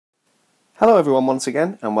Hello everyone once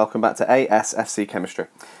again and welcome back to ASFC Chemistry.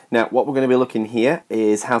 Now what we're going to be looking here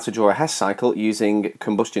is how to draw a Hess cycle using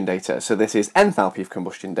combustion data. So this is enthalpy of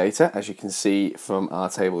combustion data, as you can see from our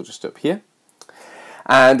table just up here.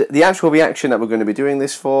 And the actual reaction that we're going to be doing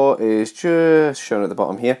this for is just shown at the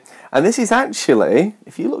bottom here. And this is actually,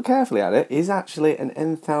 if you look carefully at it, is actually an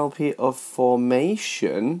enthalpy of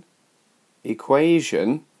formation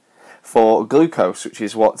equation for glucose, which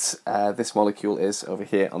is what this molecule is over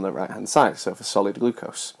here on the right hand side, so for solid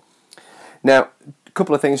glucose. Now, a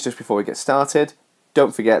couple of things just before we get started.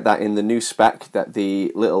 Don't forget that in the new spec that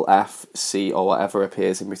the little f, c or whatever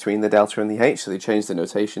appears in between the delta and the h, so they changed the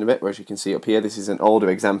notation a bit, whereas you can see up here this is an older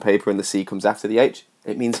exam paper and the c comes after the h.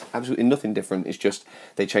 It means absolutely nothing different, it's just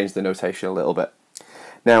they changed the notation a little bit.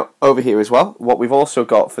 Now, over here as well, what we've also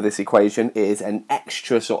got for this equation is an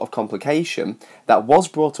extra sort of complication that was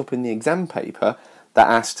brought up in the exam paper that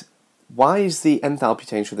asked, why is the enthalpy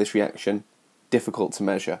change for this reaction difficult to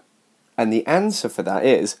measure? And the answer for that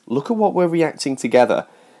is, look at what we're reacting together.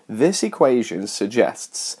 This equation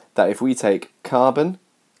suggests that if we take carbon,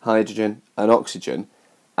 hydrogen and oxygen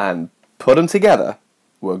and put them together,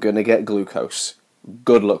 we're going to get glucose.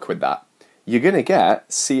 Good luck with that. You're going to get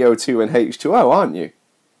CO2 and H2O, aren't you?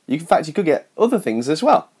 In fact, you could get other things as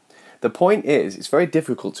well. The point is, it's very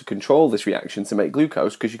difficult to control this reaction to make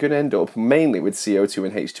glucose because you're going to end up mainly with CO2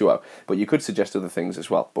 and H2O, but you could suggest other things as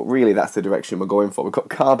well. But really, that's the direction we're going for. We've got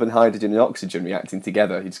carbon, hydrogen and oxygen reacting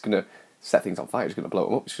together. You're just going to set things on fire, it's going to blow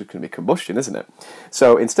them up, it's just going to be combustion, isn't it?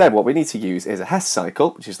 So instead, what we need to use is a Hess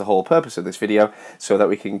cycle, which is the whole purpose of this video, so that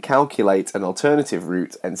we can calculate an alternative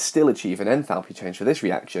route and still achieve an enthalpy change for this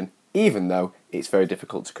reaction, even though it's very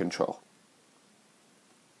difficult to control.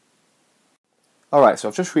 Alright, so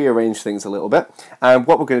I've just rearranged things a little bit, and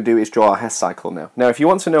what we're going to do is draw our Hess cycle now. Now, if you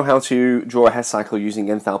want to know how to draw a Hess cycle using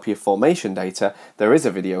enthalpy of formation data, there is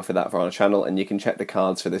a video for that for our channel, and you can check the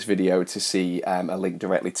cards for this video to see a link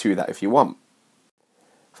directly to that if you want.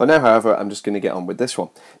 For now, however, I'm just going to get on with this one.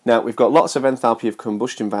 Now, we've got lots of enthalpy of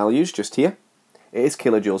combustion values just here. It is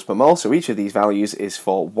kilojoules per mole, so each of these values is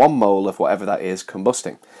for 1 mole of whatever that is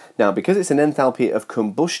combusting. Now, because it's an enthalpy of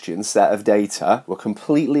combustion set of data, we're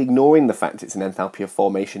completely ignoring the fact it's an enthalpy of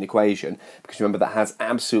formation equation, because remember that has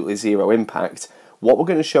absolutely zero impact. What we're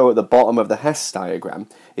going to show at the bottom of the Hess diagram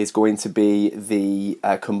is going to be the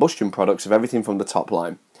combustion products of everything from the top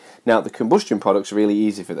line. Now, the combustion products are really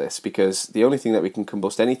easy for this, because the only thing that we can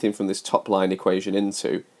combust anything from this top line equation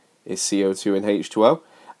into is CO2 and H2O.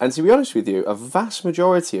 And to be honest with you, a vast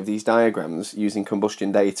majority of these diagrams using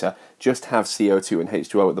combustion data just have CO2 and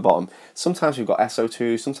H2O at the bottom. Sometimes we've got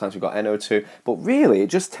SO2, sometimes we've got NO2, but really it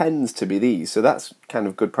just tends to be these, so that's kind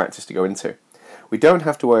of good practice to go into. We don't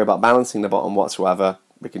have to worry about balancing the bottom whatsoever,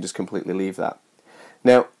 we can just completely leave that.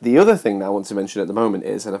 Now, the other thing that I want to mention at the moment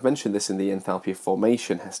is, and I've mentioned this in the enthalpy of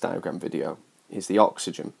formation Hess diagram video, is the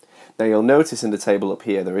oxygen. Now you'll notice in the table up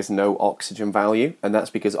here there is no oxygen value, and that's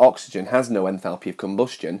because oxygen has no enthalpy of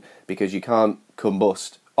combustion, because you can't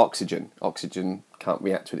combust oxygen. Oxygen can't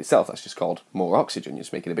react with itself, that's just called more oxygen, you're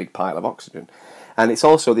just making a big pile of oxygen. And it's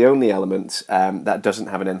also the only element that doesn't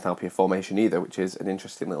have an enthalpy of formation either, which is an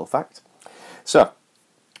interesting little fact. So,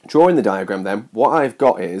 drawing the diagram then, what I've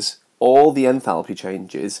got is all the enthalpy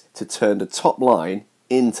changes to turn the top line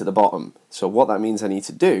into the bottom. So what that means I need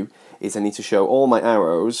to do is I need to show all my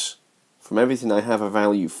arrows from everything I have a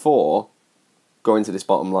value for going to this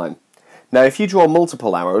bottom line. Now if you draw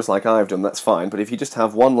multiple arrows like I've done, that's fine, but if you just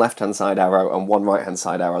have one left hand side arrow and one right hand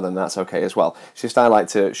side arrow, then that's okay as well. It's just I like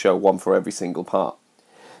to show one for every single part.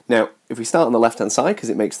 Now if we start on the left hand side, because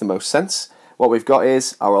it makes the most sense, what we've got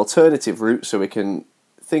is our alternative route, so we can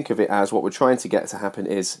think of it as what we're trying to get to happen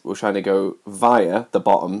is we're trying to go via the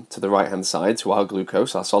bottom to the right hand side to our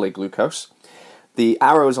glucose, our solid glucose. The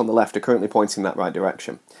arrows on the left are currently pointing that right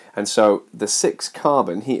direction, and so the 6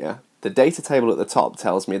 carbon here, the data table at the top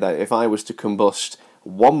tells me that if I was to combust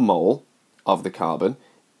 1 mole of the carbon,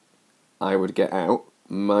 I would get out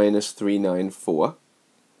minus 394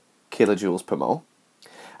 kilojoules per mole.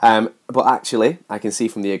 But actually I can see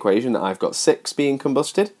from the equation that I've got 6 being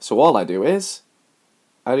combusted, so all I do is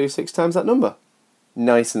I do 6 times that number.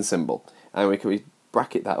 Nice and simple. And we can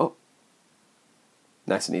bracket that up.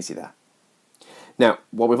 Nice and easy there. Now,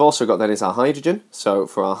 what we've also got then is our hydrogen. So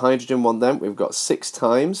for our hydrogen one then, we've got 6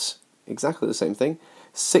 times, exactly the same thing,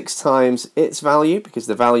 6 times its value, because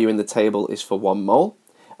the value in the table is for 1 mole.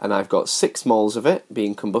 And I've got 6 moles of it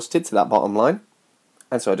being combusted to that bottom line.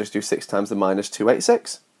 And so I just do 6 times the minus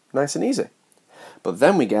 286. Nice and easy. But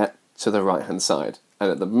then we get to the right hand side. And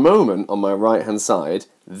at the moment on my right hand side,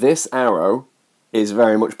 this arrow is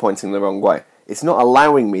very much pointing the wrong way. It's not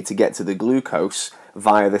allowing me to get to the glucose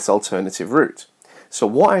via this alternative route. So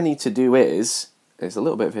what I need to do is, it's a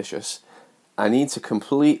little bit vicious, I need to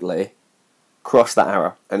completely cross that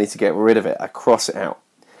arrow. I need to get rid of it. I cross it out.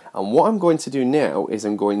 And what I'm going to do now is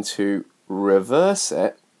I'm going to reverse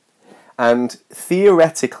it, and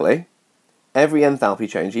theoretically, every enthalpy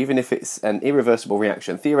change, even if it's an irreversible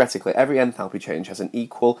reaction, theoretically every enthalpy change has an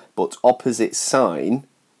equal but opposite sign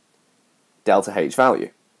delta H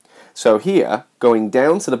value. So here, going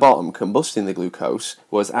down to the bottom, combusting the glucose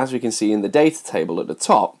was, as we can see in the data table at the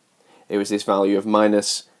top, it was this value of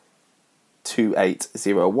minus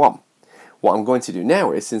 2801. What I'm going to do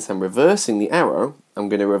now is, since I'm reversing the arrow, I'm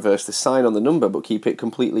going to reverse the sign on the number but keep it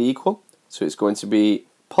completely equal. So it's going to be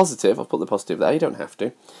positive, I'll put the positive there, you don't have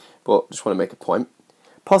to, but just want to make a point,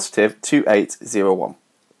 positive 2801.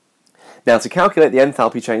 Now to calculate the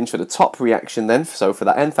enthalpy change for the top reaction then, so for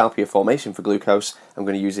that enthalpy of formation for glucose, I'm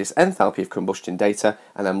going to use this enthalpy of combustion data,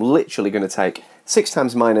 and I'm literally going to take 6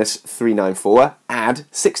 times minus 394, add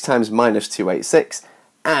 6 times minus 286,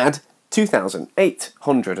 add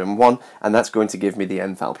 2801, and that's going to give me the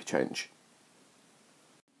enthalpy change.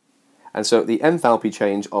 And so the enthalpy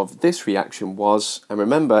change of this reaction was, and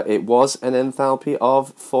remember, it was an enthalpy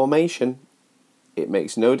of formation. It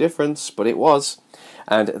makes no difference, but it was.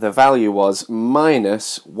 And the value was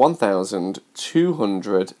minus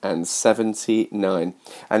 1,279.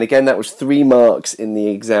 And again, that was 3 marks in the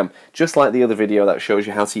exam. Just like the other video that shows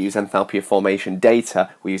you how to use enthalpy of formation data,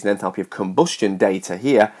 we use an enthalpy of combustion data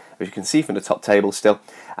here, as you can see from the top table still.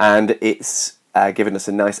 And it's given us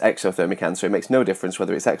a nice exothermic answer. It makes no difference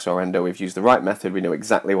whether it's X or endo. We've used the right method. We know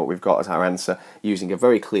exactly what we've got as our answer using a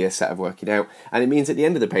very clear set of working out. And it means at the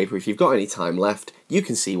end of the paper, if you've got any time left, you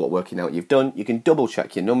can see what working out you've done. You can double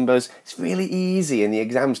check your numbers. It's really easy in the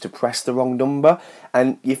exams to press the wrong number,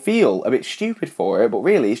 and you feel a bit stupid for it, but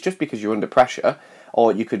really it's just because you're under pressure,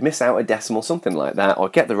 or you could miss out a decimal, something like that, or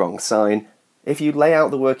get the wrong sign. If you lay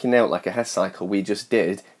out the working out like a Hess cycle we just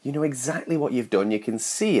did, you know exactly what you've done. You can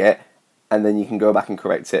see it, and then you can go back and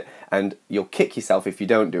correct it, and you'll kick yourself if you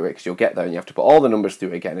don't do it, because you'll get there and you have to put all the numbers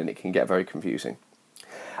through again, and it can get very confusing.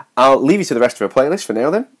 I'll leave you to the rest of our playlist for now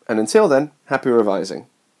then, and until then, happy revising.